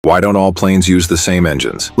Why don't all planes use the same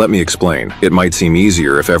engines? Let me explain. It might seem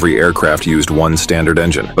easier if every aircraft used one standard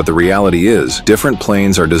engine, but the reality is, different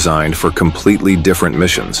planes are designed for completely different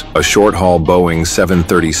missions. A short-haul Boeing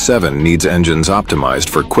 737 needs engines optimized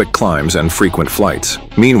for quick climbs and frequent flights.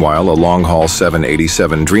 Meanwhile, a long-haul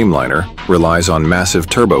 787 Dreamliner relies on massive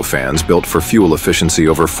turbofans built for fuel efficiency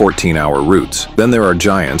over 14-hour routes. Then there are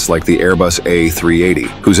giants like the Airbus A380,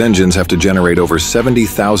 whose engines have to generate over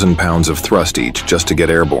 70,000 pounds of thrust each just to get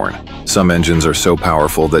airborne. Some engines are so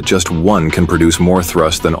powerful that just one can produce more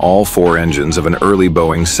thrust than all four engines of an early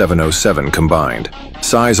Boeing 707 combined.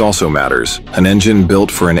 Size also matters. An engine built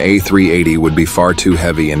for an A380 would be far too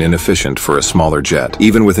heavy and inefficient for a smaller jet.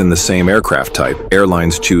 Even within the same aircraft type,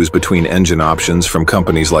 airlines choose between engine options from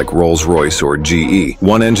companies like Rolls-Royce or GE.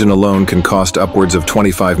 One engine alone can cost upwards of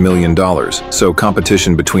 $25 million, so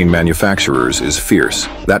competition between manufacturers is fierce.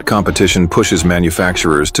 That competition pushes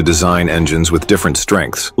manufacturers to design engines with different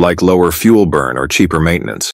strengths, like lower fuel burn or cheaper maintenance.